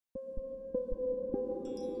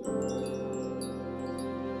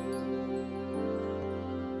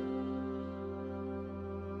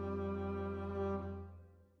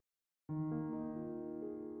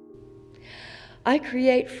I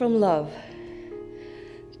create from love.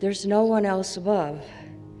 There's no one else above.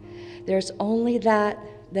 There's only that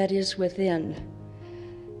is within,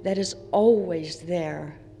 that is always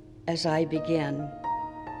there as I begin.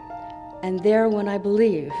 And there when I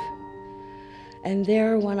believe, and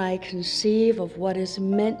there when I conceive of what is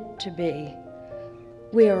meant to be,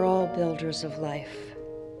 we are all builders of life.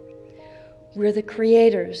 We're the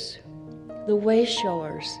creators, the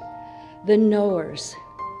way-showers, the knowers.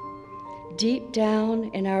 Deep down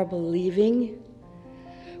in our believing,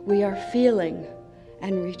 we are feeling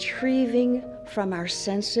and retrieving from our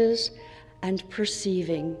senses and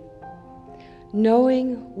perceiving,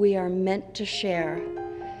 knowing we are meant to share,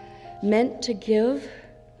 meant to give,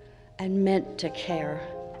 and meant to care.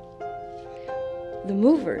 The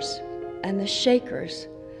movers and the shakers,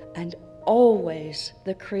 and always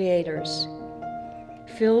the creators,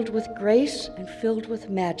 filled with grace and filled with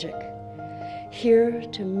magic, here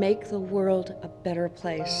to make the world a better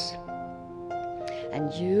place.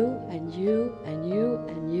 And you, and you, and you,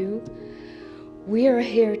 and you, we are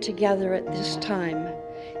here together at this time,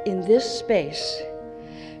 in this space,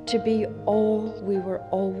 to be all we were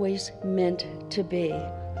always meant to be,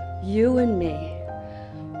 you and me,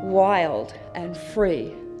 wild and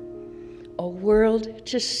free, a world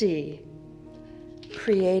to see,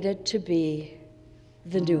 created to be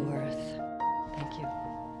the new earth. Thank you.